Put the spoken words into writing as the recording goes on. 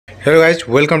Hello guys,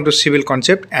 welcome to Civil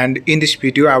Concept, and in this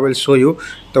video I will show you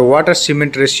the water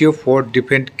cement ratio for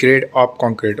different grade of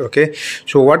concrete. Okay,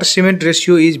 so water cement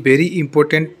ratio is very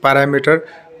important parameter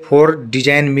for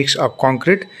design mix of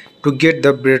concrete to get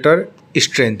the better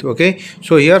strength. Okay,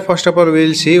 so here first of all we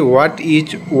will see what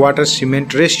is water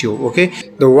cement ratio. Okay,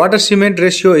 the water cement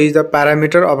ratio is the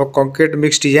parameter of a concrete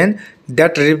mix design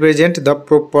that represent the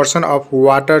proportion of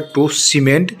water to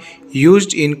cement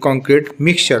used in concrete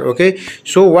mixture. Okay,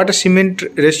 so water cement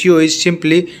ratio is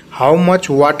simply how much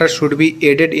water should be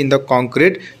added in the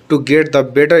concrete to get the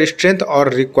better strength or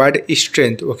required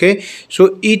strength. Okay,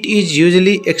 so it is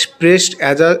usually expressed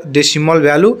as a decimal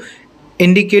value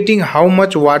indicating how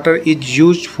much water is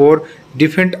used for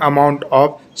different amount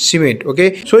of cement.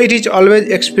 Okay, so it is always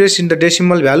expressed in the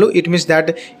decimal value. It means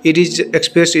that it is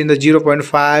expressed in the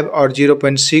 0.5 or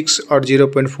 0.6 or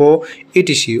 0.4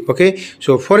 etc. Okay,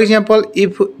 so for example,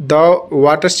 if the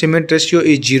water cement ratio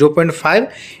is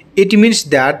 0.5, it means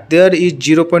that there is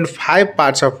 0.5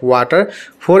 parts of water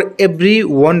for every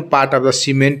 1 part of the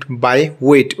cement by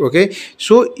weight. Okay,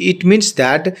 so it means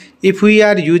that if we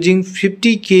are using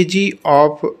 50 kg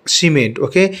of cement,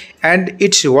 okay, and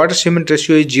its water cement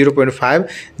ratio is 0.5,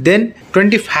 then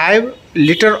 25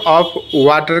 liter of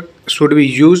water should be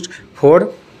used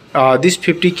for this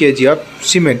 50 kg of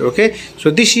cement. Okay,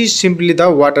 so this is simply the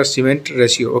water cement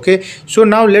ratio. Okay, so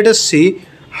now let us see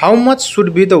how much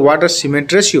should be the water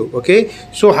cement ratio. Okay,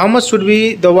 so how much should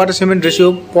be the water cement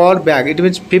ratio per bag? It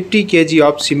means 50 kg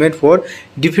of cement for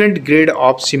different grade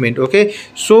of cement. Okay,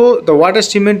 so the water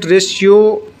cement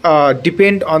ratio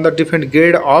depend on the different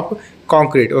grade of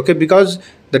concrete. Okay, because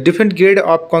the different grade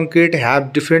of concrete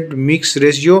have different mix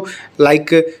ratio,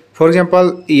 like for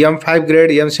example M5 grade,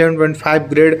 M7.5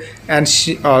 grade, and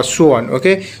so on.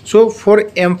 Okay, so for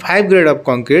M5 grade of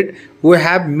concrete we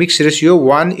have mix ratio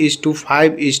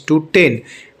 1:5:10.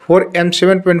 For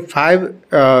M7.5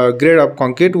 grade of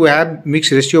concrete we have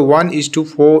mix ratio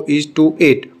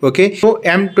 1:4:8. Okay, so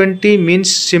M20 means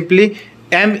simply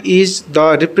M is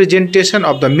the representation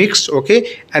of the mix. Okay,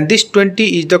 and this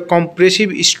 20 is the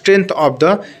compressive strength of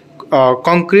the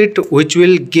concrete which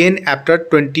will gain after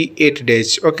 28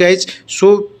 days. Okay,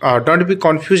 so don't be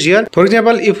confused here. For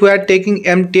example, if we are taking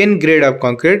M10 grade of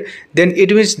concrete, then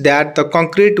it means that the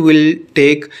concrete will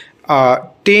take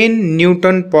 10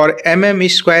 Newton per mm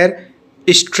square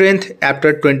strength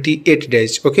after 28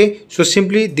 days. Okay, so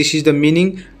simply this is the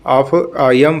meaning of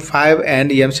M5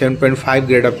 and M7.5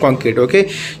 grade of concrete. Okay,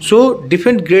 so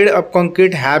different grade of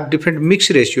concrete have different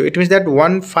mix ratio. It means that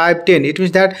 1, 5, 10. It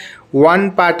means that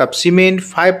 1 part of cement,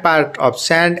 5 part of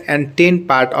sand, and 10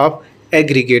 part of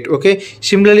aggregate. Okay,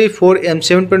 similarly for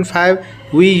M7.5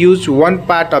 we use 1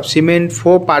 part of cement,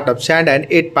 4 part of sand, and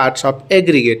 8 parts of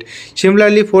aggregate.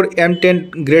 Similarly for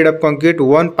M10 grade of concrete,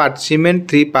 1 part cement,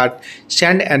 3 part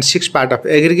sand, and 6 part of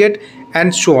aggregate,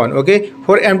 and so on. Okay,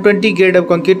 for M20 grade of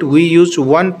concrete we use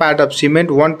 1 part of cement,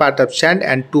 1 part of sand,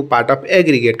 and 2 part of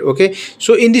aggregate. Okay,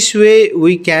 so in this way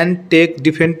we can take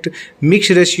different mix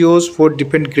ratios for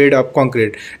different grade of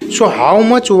concrete. So how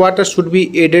much water should be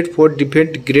added for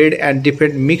different grade and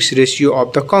different mix ratio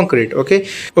of the concrete? Okay,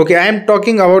 I am talking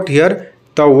about here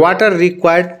the water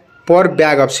required per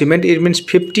bag of cement. It means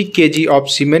 50 kg of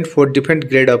cement for different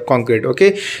grade of concrete.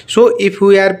 Okay, so if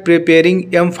we are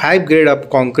preparing M5 grade of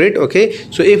concrete, okay,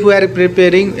 so if we are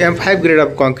preparing M5 grade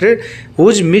of concrete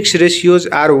whose mix ratios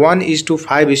are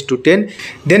 1:5:10,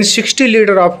 then 60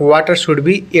 liter of water should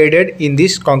be added in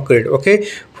this concrete. Okay,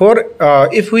 for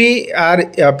if we are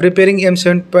preparing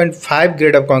M7.5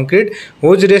 grade of concrete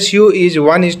whose ratio is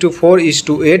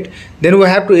 1:4:8, then we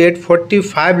have to add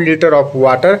 45 liter of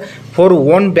water for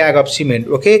 1 bag of cement.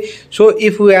 Okay, so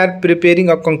if we are preparing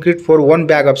a concrete for 1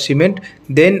 bag of cement,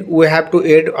 then we have to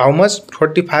add how much?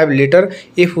 45 liter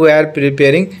if we are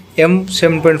preparing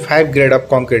M7.5 grade of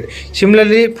concrete.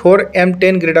 Similarly for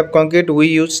M10 grade of concrete we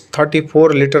use 34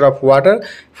 liter of water.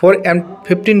 For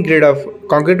M15 grade of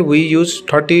concrete we use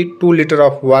 32 liter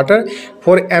of water.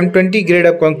 For M20 grade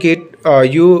of concrete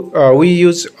we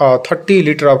use 30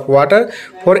 liter of water.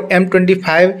 For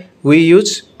M25 we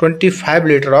use 25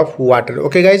 liter of water.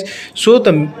 Okay guys, so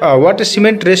the water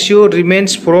cement ratio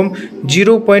remains from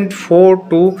 0.4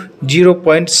 to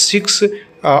 0.6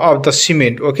 of the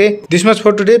cement. Okay, this much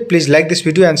for today. Please like this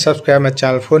video and subscribe my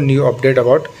channel for new update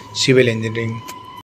about civil engineering.